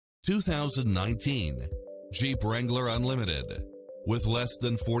2019 Jeep Wrangler Unlimited. With less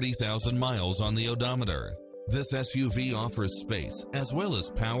than 40,000 miles on the odometer, this SUV offers space as well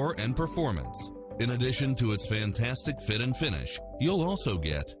as power and performance. In addition to its fantastic fit and finish, you'll also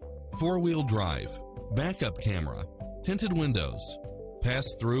get four-wheel drive, backup camera, tinted windows,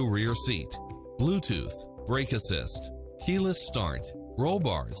 pass-through rear seat, Bluetooth, brake assist, keyless start, roll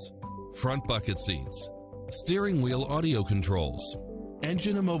bars, front bucket seats, steering wheel audio controls,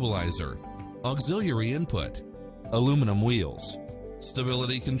 engine immobilizer, auxiliary input, aluminum wheels,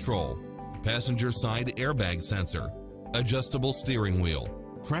 stability control, passenger side airbag sensor, adjustable steering wheel,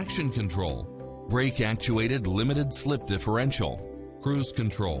 traction control, brake actuated limited slip differential, cruise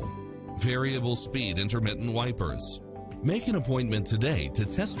control, variable speed intermittent wipers. Make an appointment today to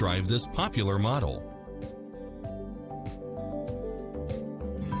test drive this popular model.